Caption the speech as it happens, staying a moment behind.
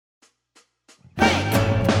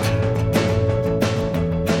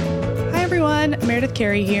everyone, Meredith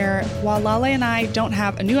Carey here. While Lale and I don't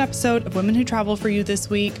have a new episode of Women Who Travel for you this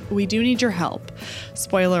week, we do need your help.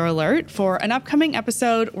 Spoiler alert, for an upcoming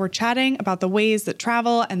episode, we're chatting about the ways that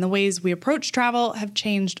travel and the ways we approach travel have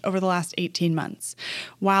changed over the last 18 months.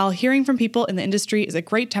 While hearing from people in the industry is a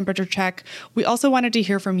great temperature check, we also wanted to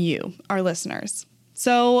hear from you, our listeners.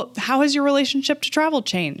 So how has your relationship to travel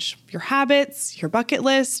changed? Your habits, your bucket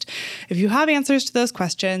list? If you have answers to those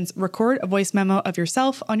questions, record a voice memo of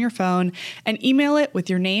yourself on your phone and email it with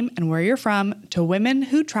your name and where you're from to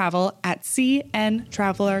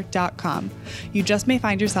womenwhotravel@cntraveler.com. You just may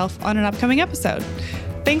find yourself on an upcoming episode.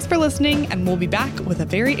 Thanks for listening, and we'll be back with a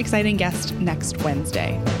very exciting guest next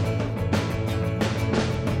Wednesday.